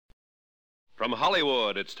From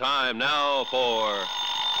Hollywood, it's time now for...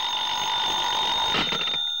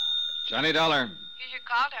 Johnny Dollar. Here's your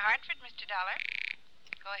call to Hartford, Mr. Dollar.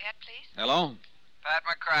 Go ahead, please. Hello? Pat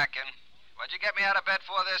McCracken. What'd you get me out of bed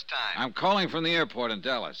for this time? I'm calling from the airport in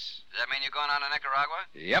Dallas. Does that mean you're going on to Nicaragua?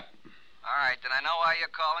 Yep. All right, then I know why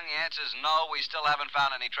you're calling. The answer's no. We still haven't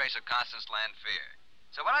found any trace of Constance Lanfear.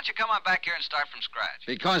 So why don't you come on back here and start from scratch?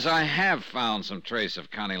 Because I have found some trace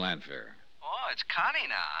of Connie Lanfear. Oh, it's Connie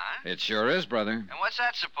now, huh? It sure is, brother. And what's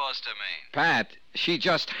that supposed to mean? Pat, she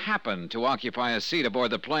just happened to occupy a seat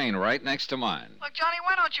aboard the plane right next to mine. Look, Johnny,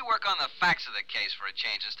 why don't you work on the facts of the case for a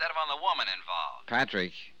change instead of on the woman involved?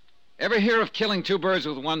 Patrick, ever hear of killing two birds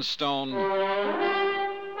with one stone?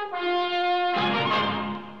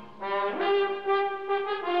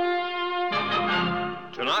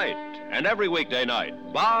 Tonight and every weekday night,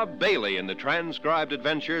 Bob Bailey in the transcribed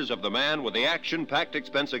adventures of the man with the action-packed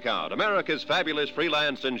expense account, America's fabulous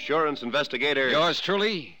freelance insurance investigator. Yours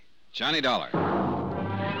truly, Johnny Dollar.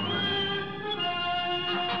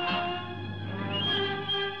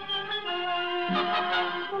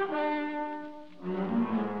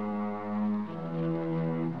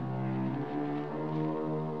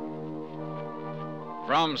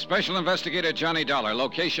 From Special Investigator Johnny Dollar,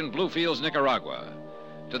 location Bluefields, Nicaragua,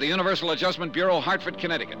 to the Universal Adjustment Bureau, Hartford,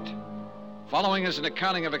 Connecticut. Following is an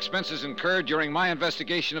accounting of expenses incurred during my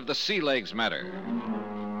investigation of the Sea Legs matter.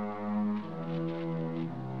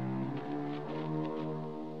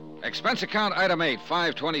 Expense account item 8,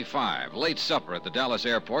 525, late supper at the Dallas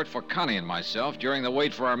airport for Connie and myself during the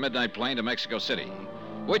wait for our midnight plane to Mexico City,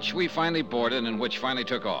 which we finally boarded and which finally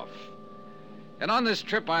took off. And on this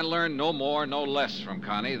trip, I learned no more, no less from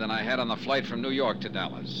Connie than I had on the flight from New York to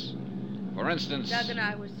Dallas. For instance... Doug and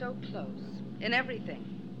I were so close in everything.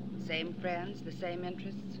 Same friends, the same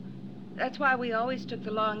interests. That's why we always took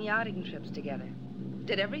the long yachting trips together.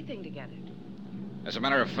 Did everything together. As a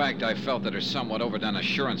matter of fact, I felt that her somewhat overdone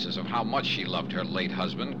assurances of how much she loved her late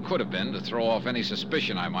husband could have been to throw off any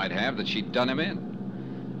suspicion I might have that she'd done him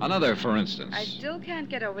in. Another, for instance. I still can't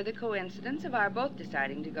get over the coincidence of our both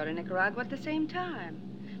deciding to go to Nicaragua at the same time.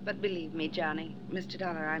 But believe me, Johnny, Mr.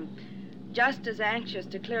 Dollar, I'm just as anxious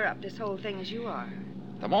to clear up this whole thing as you are.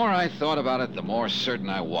 The more I thought about it, the more certain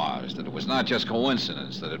I was that it was not just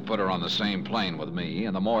coincidence that had put her on the same plane with me,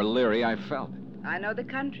 and the more leery I felt. I know the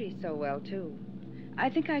country so well, too. I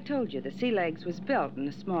think I told you the Sea Legs was built in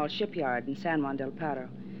a small shipyard in San Juan del Paro.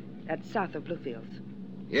 That's south of Bluefields.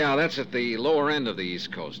 Yeah, that's at the lower end of the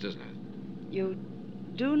East Coast, isn't it? You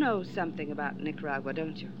do know something about Nicaragua,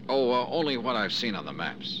 don't you? Oh, only what I've seen on the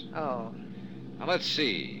maps. Oh. Now, let's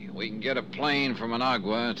see. We can get a plane from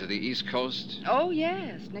Managua to the East Coast? Oh,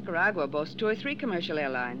 yes. Nicaragua boasts 2 or 3 commercial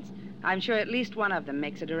airlines. I'm sure at least one of them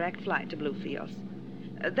makes a direct flight to Bluefields.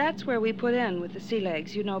 That's where we put in with the Sea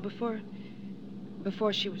Legs, you know, before the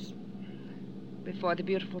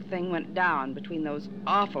beautiful thing went down between those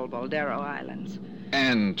awful Boldero Islands.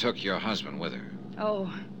 And took your husband with her?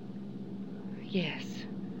 Oh, yes.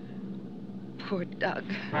 Poor Doug.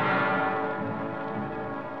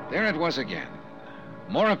 There it was again.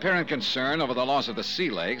 More apparent concern over the loss of the Sea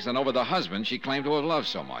Legs than over the husband she claimed to have loved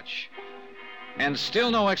so much. And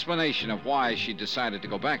still no explanation of why she decided to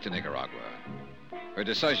go back to Nicaragua. Her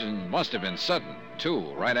decision must have been sudden,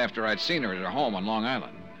 too, right after I'd seen her at her home on Long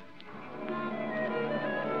Island.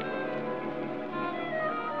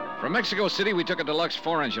 From Mexico City, we took a deluxe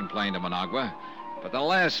 4-engine plane to Managua, but the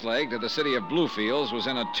last leg to the city of Bluefields was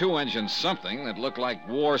in a 2-engine something that looked like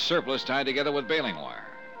war surplus tied together with baling wire.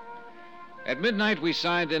 At midnight, we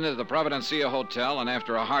signed into the Providencia Hotel and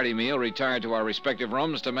after a hearty meal, retired to our respective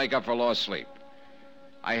rooms to make up for lost sleep.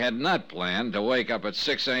 I had not planned to wake up at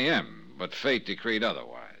 6 a.m., but fate decreed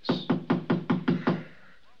otherwise.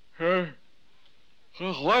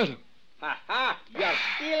 What? Ha! You're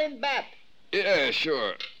still in bed. Yeah,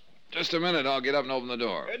 sure. Just a minute, I'll get up and open the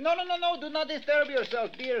door. No. Do not disturb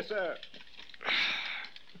yourself, dear sir.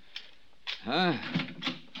 Huh?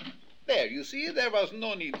 There, you see, there was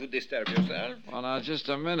no need to disturb yourself. Well, now, just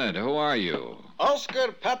a minute. Who are you?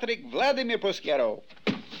 Oscar Patrick Vladimir Posquero.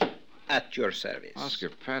 At your service. Oscar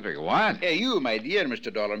Patrick, what? You, my dear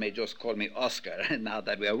Mr. Dollar, may just call me Oscar, now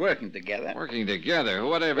that we are working together. Working together?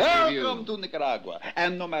 Whatever gave you... Welcome to Nicaragua.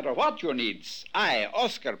 And no matter what your needs, I,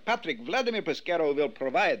 Oscar Patrick Vladimir Pesquero, will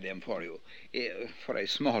provide them for you. For a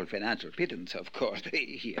small financial pittance, of course.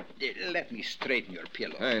 Here, let me straighten your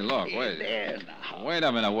pillow. Hey, look, wait. There now. Wait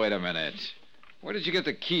a minute. Where did you get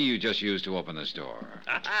the key you just used to open this door?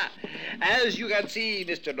 As you can see,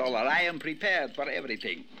 Mr. Dollar, I am prepared for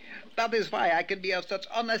everything. That is why I can be of such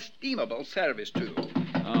unestimable service to you.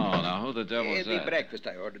 Oh, now who the devil is The that? breakfast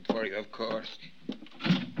I ordered for you, of course.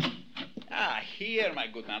 here, my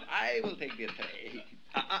good man. I will take the tray.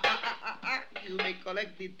 You may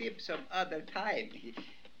collect the tip some other time.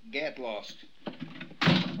 Get lost.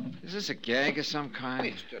 Is this a gag of some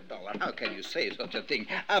kind? Mr. Dollar, how can you say such a thing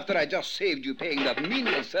after I just saved you paying that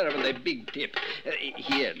menial servant a big tip?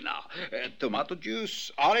 Here now. Tomato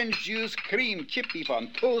juice, orange juice, cream, chip beef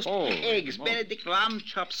on toast, eggs, Benedict lamb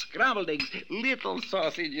chops, scrambled eggs, little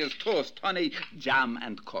sausages, toast, honey, jam,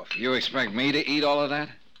 and coffee. You expect me to eat all of that?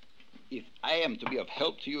 If I am to be of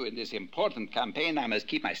help to you in this important campaign, I must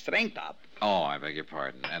keep my strength up. Oh, I beg your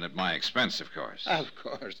pardon. And at my expense, of course. Of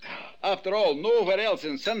course. After all, nowhere else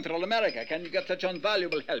in Central America can you get such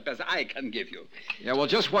invaluable help as I can give you. Yeah, well,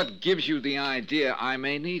 just what gives you the idea I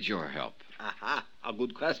may need your help? Aha, a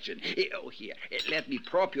good question. Oh, here, let me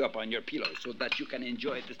prop you up on your pillow so that you can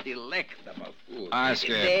enjoy this delectable food.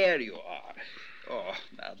 Oscar. There you are. Oh,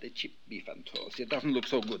 now the chip beef and toast. It doesn't look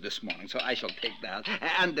so good this morning, so I shall take that.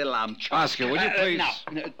 And the lamb chop. Oscar, would you please...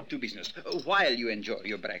 Now, to business. While you enjoy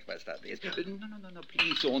your breakfast, that is. No.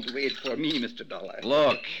 Please don't wait for me, Mr. Dollar.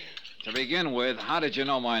 Look, to begin with, how did you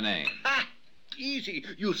know my name? Ha! Easy.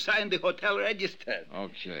 You signed the hotel register.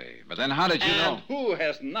 Okay, but then how did you know? And who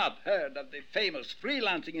has not heard of the famous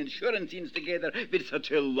freelancing insurance instigator with such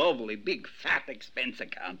a lovely, big, fat expense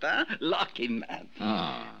account, huh? Lucky man.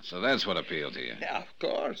 Ah, so that's what appealed to you. Yeah, of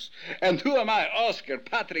course. And who am I? Oscar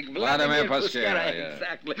Patrick Vladimir Pescara. yeah.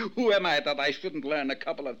 Exactly. Who am I that I shouldn't learn a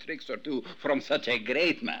couple of tricks or two from such a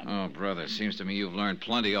great man? Oh, brother, seems to me you've learned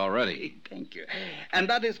plenty already. Thank you. And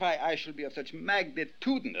that is why I shall be of such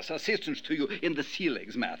magnitudinous assistance to you in the sea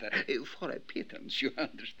legs matter. For a pittance, you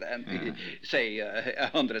understand. Yeah. Say,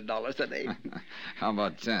 $100 a day. How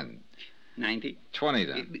about 10? 90. 20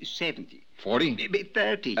 then. 70. 40?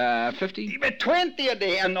 30. 50? 20 a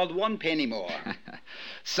day and not 1 penny more.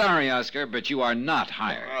 Sorry, Oscar, but you are not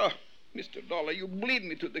hired. Oh, Mr. Dollar, you bleed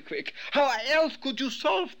me to the quick. How else could you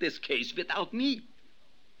solve this case without me?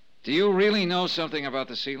 Do you really know something about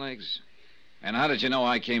the sea legs? And how did you know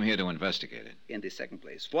I came here to investigate it? In the second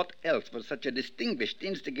place, what else would such a distinguished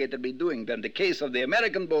instigator be doing than the case of the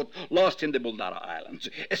American boat lost in the Buldara Islands,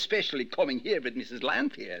 especially coming here with Mrs.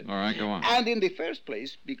 Lanfear? All right, go on. And in the first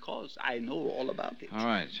place, because I know all about it. All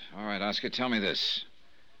right, Oscar, tell me this.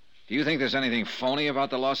 Do you think there's anything phony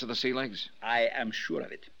about the loss of the sea legs? I am sure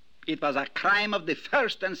of it. It was a crime of the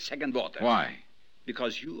first and second water. Why?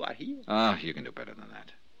 Because you are here. Oh, you can do better than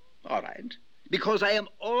that. All right. Because I am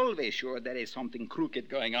always sure there is something crooked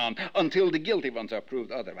going on until the guilty ones are proved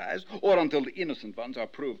otherwise, or until the innocent ones are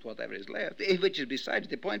proved whatever is left, which is besides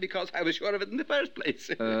the point because I was sure of it in the first place.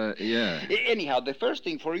 Yeah. Anyhow, the first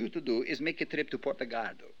thing for you to do is make a trip to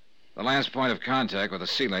Portugaldo. The last point of contact with the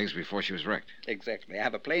sea legs before she was wrecked. Exactly. I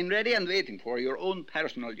have a plane ready and waiting for your own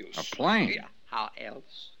personal use. A plane? Yeah. How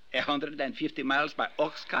else? 150 miles by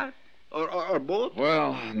ox cart? Or boat?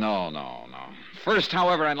 Well, no. First,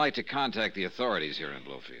 however, I'd like to contact the authorities here in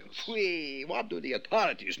Bluefields. Whee, what do the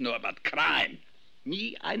authorities know about crime?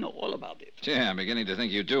 Me, I know all about it. Yeah, I'm beginning to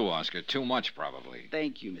think you do, Oscar. Too much, probably.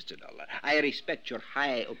 Thank you, Mr. Dollar. I respect your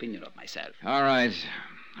high opinion of myself. All right.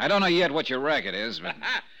 I don't know yet what your racket is, but...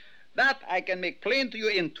 That I can make plain to you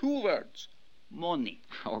in 2 words. Money.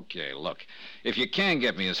 Okay, look. If you can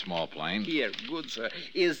get me a small plane... Here, good sir,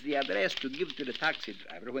 is the address to give to the taxi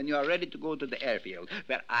driver when you are ready to go to the airfield,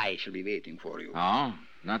 where I shall be waiting for you. Oh?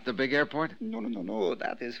 Not the big airport? No.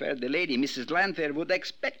 That is where the lady, Mrs. Lanfear, would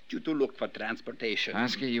expect you to look for transportation.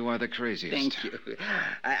 Oscar, you are the craziest. Thank you.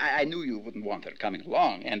 I knew you wouldn't want her coming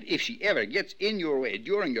along, and if she ever gets in your way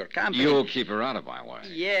during your campaign... You'll keep her out of my way.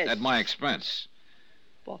 Yes. At my expense.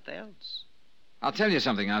 What else? I'll tell you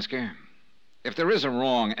something, Oscar. If there is a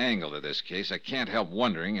wrong angle to this case, I can't help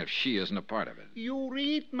wondering if she isn't a part of it. You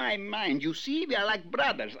read my mind. You see, we are like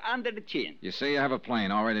brothers under the chin. You say you have a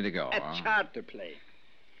plane all ready to go, A charter plane.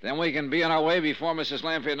 Then we can be on our way before Mrs.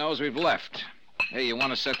 Lanfear knows we've left. Hey, you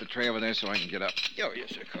want to set the tray over there so I can get up? Oh,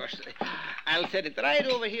 yes, of course. I'll set it right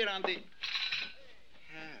over here on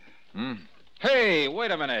the... Hey,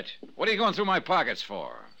 wait a minute. What are you going through my pockets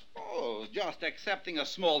for? Oh, just accepting a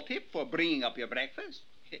small tip for bringing up your breakfast.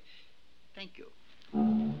 Thank you.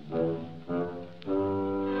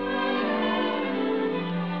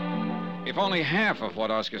 If only half of what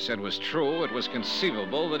Oscar said was true, it was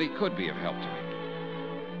conceivable that he could be of help to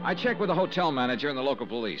me. I checked with the hotel manager and the local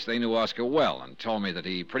police. They knew Oscar well and told me that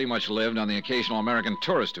he pretty much lived on the occasional American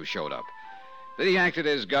tourist who showed up. That he acted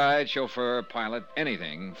as guide, chauffeur, pilot,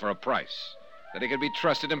 anything for a price. That he could be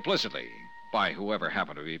trusted implicitly by whoever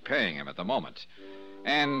happened to be paying him at the moment.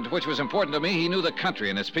 And, which was important to me, he knew the country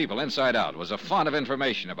and its people inside out, was a font of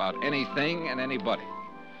information about anything and anybody.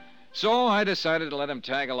 So I decided to let him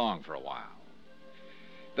tag along for a while.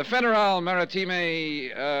 The Federal Maritime,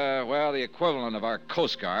 the equivalent of our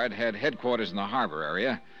Coast Guard, had headquarters in the harbor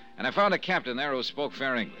area, and I found a captain there who spoke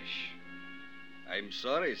fair English. I'm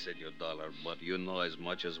sorry, Senor Dollar, but you know as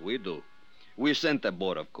much as we do. We sent a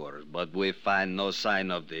boat, of course, but we find no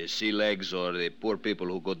sign of the sea legs or the poor people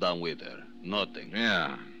who go down with her. Nothing.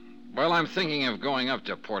 Yeah. Well, I'm thinking of going up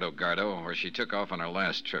to Puerto Gardo, where she took off on her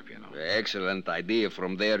last trip, you know. Excellent idea.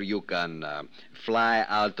 From there, you can fly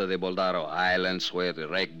out to the Boldaro Islands where the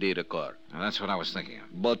wreck did occur. Now, that's what I was thinking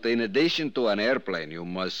of. But in addition to an airplane, you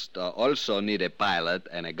must also need a pilot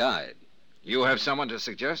and a guide. You have someone to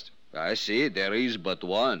suggest? I see. There is but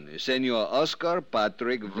one. Senor Oscar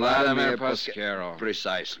Patrick Vladimir Pesquero.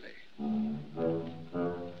 Precisely.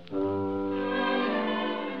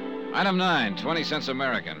 Item 9, 20 cents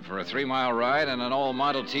American for a 3-mile ride in an old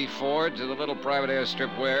Model T Ford to the little private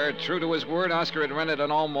airstrip where, true to his word, Oscar had rented an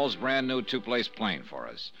almost brand new two-place plane for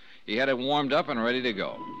us. He had it warmed up and ready to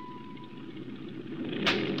go.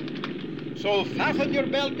 So fasten your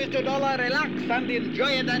belt, Mr. Dollar, relax, and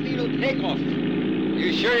enjoy it, and we will take off.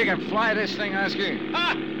 You sure you can fly this thing, Oscar?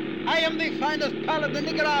 Ha! I am the finest pilot in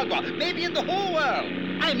Nicaragua, maybe in the whole world.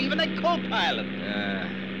 I'm even a co-pilot.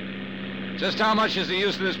 Just how much is the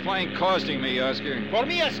use of this plane costing me, Oscar? For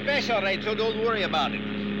me, a special rate, so don't worry about it.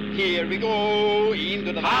 Here we go,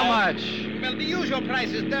 into the... How much? Well, the usual price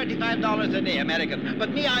is $35 a day, American. But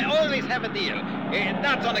me, I always have a deal.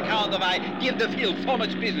 That's on account of I give the field so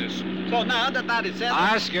much business. So now that is settled...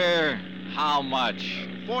 Oscar, how much?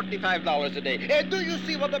 $45 a day. Do you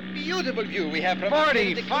see what a beautiful view we have from...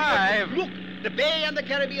 45? Look, the bay and the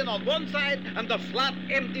Caribbean on one side, and the flat,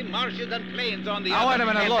 empty marshes and plains on the other. Now,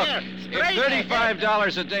 wait a minute, look. There, if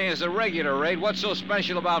 $35 a day is the regular rate, what's so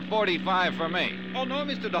special about $45 for me? Oh, no,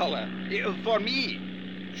 Mr. Dollar. For me.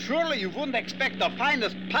 Surely you wouldn't expect the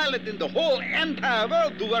finest pilot in the whole entire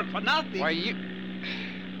world to work for nothing. Why, you...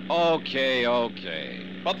 Okay.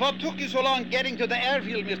 But what took you so long getting to the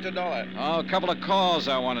airfield, Mr. Dollar? Oh, a couple of calls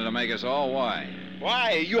I wanted to make is all. Why?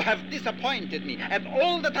 Why, you have disappointed me. And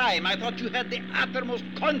all the time, I thought you had the uttermost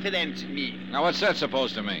confidence in me. Now, what's that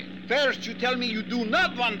supposed to mean? First, you tell me you do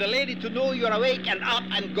not want the lady to know you're awake and up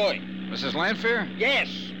and going. Mrs. Lanfear? Yes.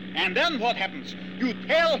 And then what happens? You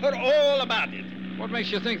tell her all about it. What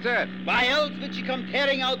makes you think that? Why else would she come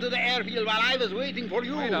tearing out to the airfield while I was waiting for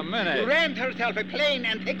you? Wait a minute. Rent herself a plane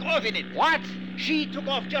and take off in it. What? She took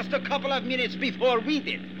off just a couple of minutes before we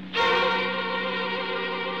did.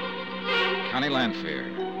 Connie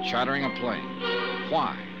Lanfear, chartering a plane.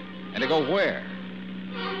 Why? And to go where?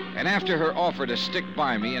 And after her offer to stick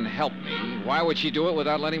by me and help me, why would she do it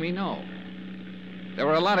without letting me know? There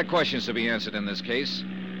were a lot of questions to be answered in this case,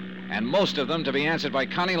 and most of them to be answered by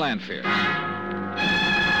Connie Lanfear.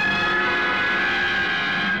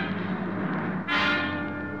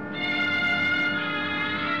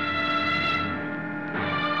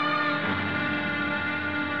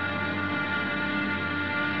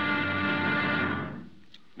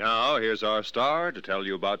 Now, here's our star to tell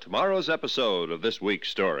you about tomorrow's episode of this week's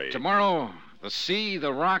story. Tomorrow, the sea,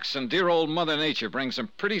 the rocks, and dear old Mother Nature bring some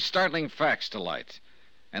pretty startling facts to light.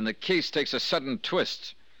 And the case takes a sudden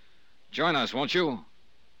twist. Join us, won't you?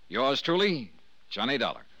 Yours truly, Johnny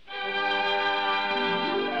Dollar.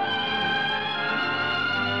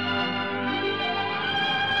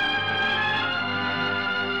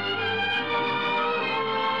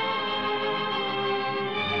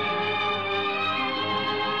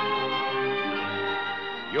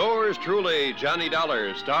 Yours truly, Johnny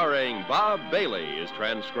Dollar, starring Bob Bailey, is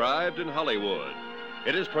transcribed in Hollywood.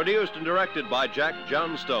 It is produced and directed by Jack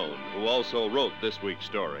Johnstone, who also wrote this week's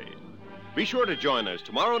story. Be sure to join us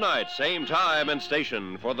tomorrow night, same time and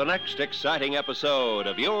station, for the next exciting episode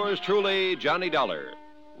of Yours truly, Johnny Dollar.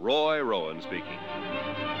 Roy Rowan speaking.